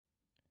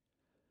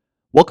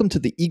Welcome to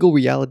the Eagle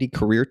Reality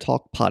Career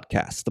Talk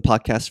podcast, the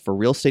podcast for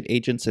real estate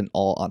agents and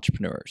all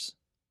entrepreneurs.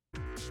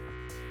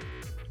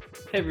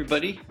 Hey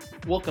everybody,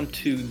 welcome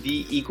to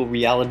the Eagle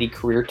Reality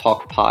Career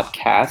Talk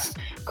podcast.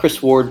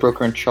 Chris Ward,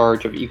 broker in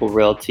charge of Eagle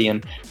Realty,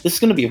 and this is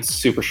going to be a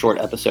super short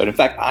episode. In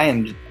fact, I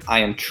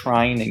am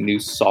trying a new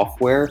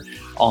software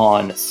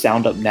on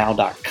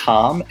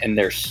soundupnow.com and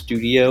their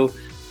studio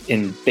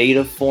in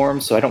beta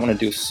form, so I don't want to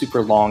do a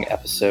super long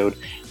episode.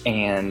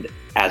 And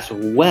as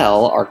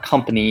well, our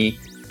company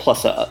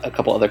plus a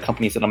couple other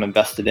companies that I'm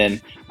invested in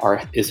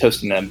is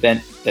hosting an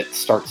event that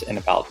starts in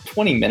about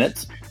 20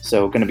 minutes.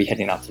 So going to be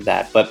heading out to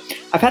that. But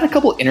I've had a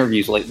couple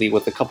interviews lately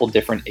with a couple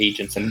different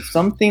agents, and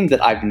something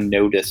that I've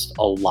noticed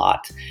a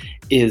lot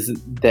is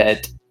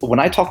that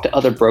when I talk to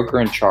other broker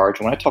in charge,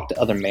 when I talk to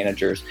other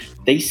managers,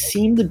 they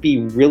seem to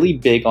be really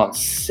big on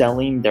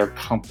selling their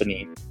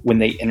company when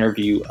they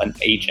interview an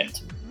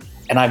agent.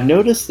 And I've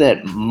noticed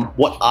that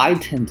what I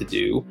tend to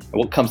do,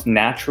 and what comes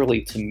naturally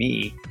to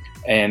me,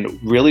 and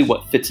really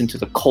what fits into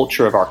the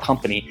culture of our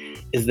company,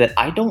 is that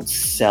I don't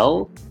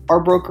sell our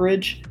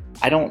brokerage.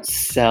 I don't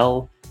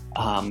sell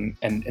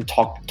and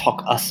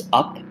talk us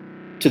up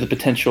to the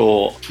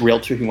potential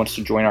realtor who wants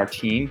to join our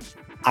team.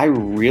 I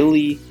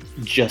really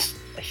just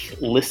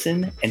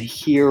listen and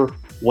hear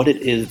what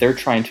it is they're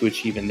trying to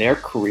achieve in their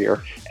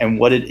career and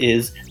what it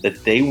is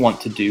that they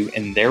want to do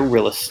in their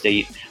real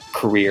estate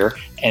career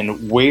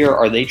and where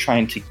are they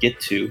trying to get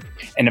to.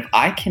 And if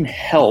I can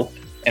help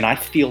and I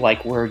feel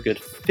like we're a good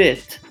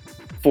fit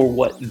for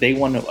what they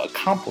want to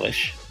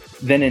accomplish,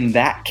 then in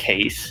that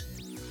case,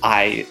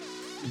 I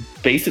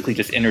basically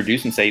just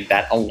introduce and say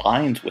that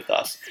aligns with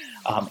us.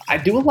 I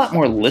do a lot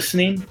more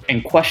listening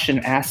and question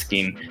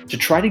asking to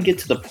try to get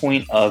to the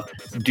point of,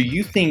 do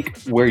you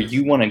think where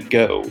you want to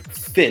go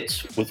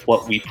fits with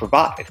what we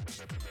provide?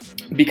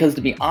 Because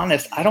to be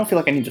honest, I don't feel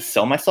like I need to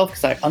sell myself,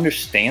 because I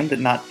understand that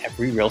not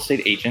every real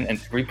estate agent and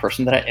every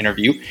person that I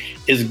interview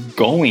is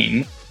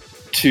going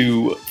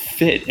to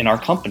fit in our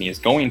company, is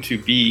going to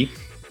be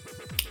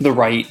the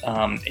right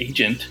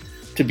agent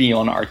to be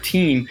on our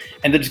team,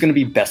 and that is going to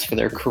be best for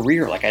their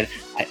career. Like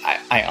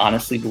I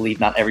honestly believe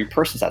not every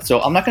person's that. So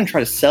I'm not going to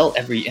try to sell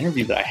every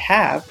interview that I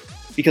have,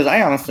 because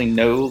I honestly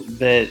know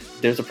that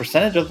there's a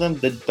percentage of them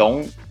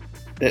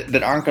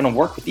that aren't going to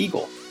work with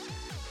Eagle.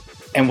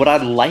 And what I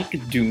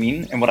like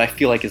doing, and what I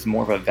feel like is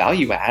more of a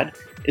value add,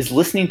 is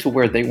listening to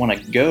where they want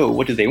to go.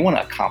 What do they want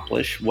to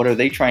accomplish? What are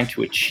they trying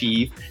to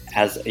achieve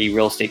as a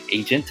real estate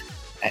agent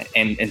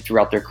and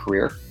throughout their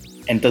career?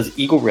 And does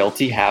Eagle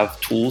Realty have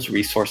tools,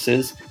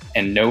 resources,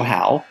 and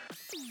know-how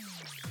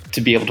to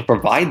be able to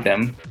provide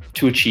them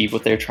to achieve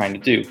what they're trying to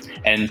do?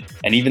 And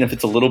even if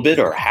it's a little bit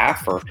or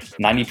half or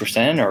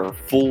 90% or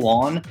full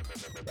on,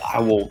 I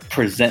will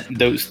present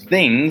those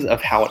things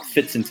of how it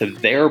fits into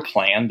their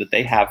plan that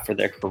they have for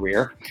their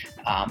career,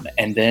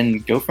 and then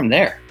go from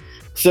there.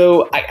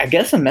 So I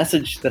guess a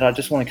message that I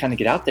just want to kind of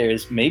get out there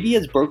is, maybe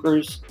as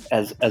brokers,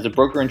 as a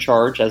broker in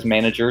charge, as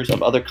managers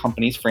of other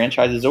companies,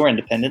 franchises or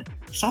independent,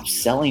 stop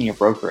selling your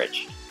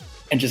brokerage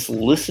and just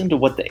listen to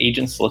what the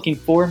agent's looking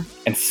for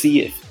and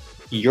see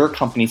if your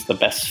company's the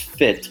best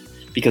fit,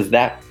 because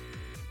that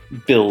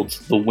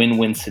builds the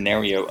win-win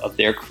scenario of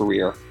their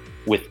career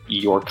with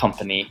your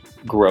company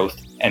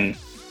growth and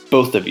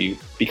both of you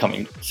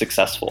becoming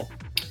successful.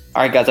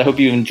 All right, guys, I hope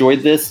you enjoyed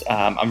this.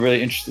 I'm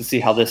really interested to see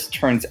how this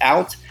turns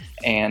out,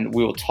 and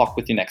we will talk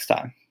with you next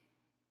time.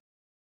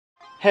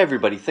 Hey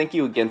everybody, thank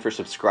you again for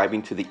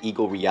subscribing to the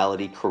Eagle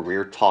Reality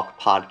Career Talk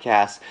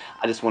podcast.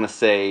 I just want to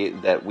say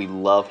that we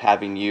love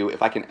having you.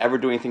 If I can ever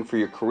do anything for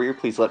your career,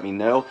 please let me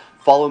know.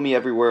 Follow me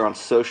everywhere on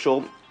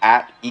social,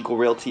 at Eagle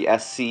Realty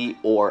SC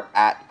or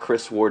at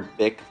Chris Ward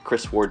BIC,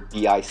 Chris Ward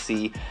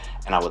BIC,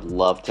 and I would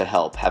love to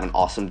help. Have an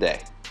awesome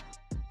day.